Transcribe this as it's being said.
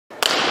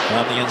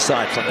On the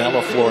inside,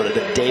 Flanella, Florida,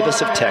 then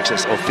Davis of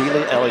Texas,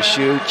 Ofili,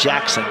 LSU,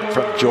 Jackson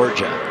from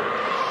Georgia.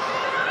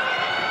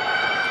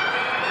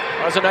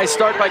 That was a nice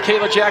start by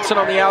Kayla Jackson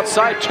on the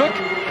outside. Took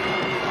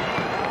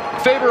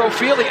Favour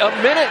Ofili a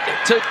minute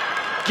to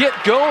get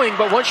going,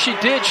 but once she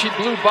did, she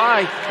blew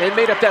by and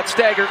made up that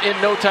stagger in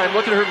no time.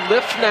 Look at her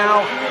lift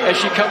now as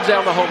she comes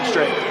down the home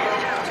straight.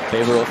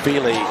 Favour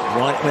Ofili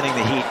winning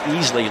the heat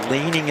easily,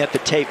 leaning at the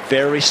tape,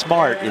 very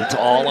smart. It's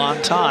all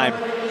on time.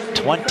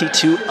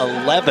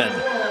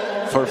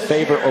 22-11 for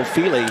Favour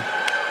Ofili.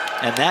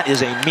 And that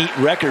is a meet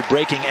record,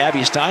 breaking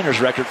Abby Steiner's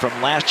record from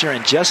last year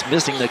and just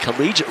missing the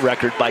collegiate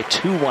record by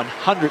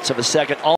 0.02 of a second.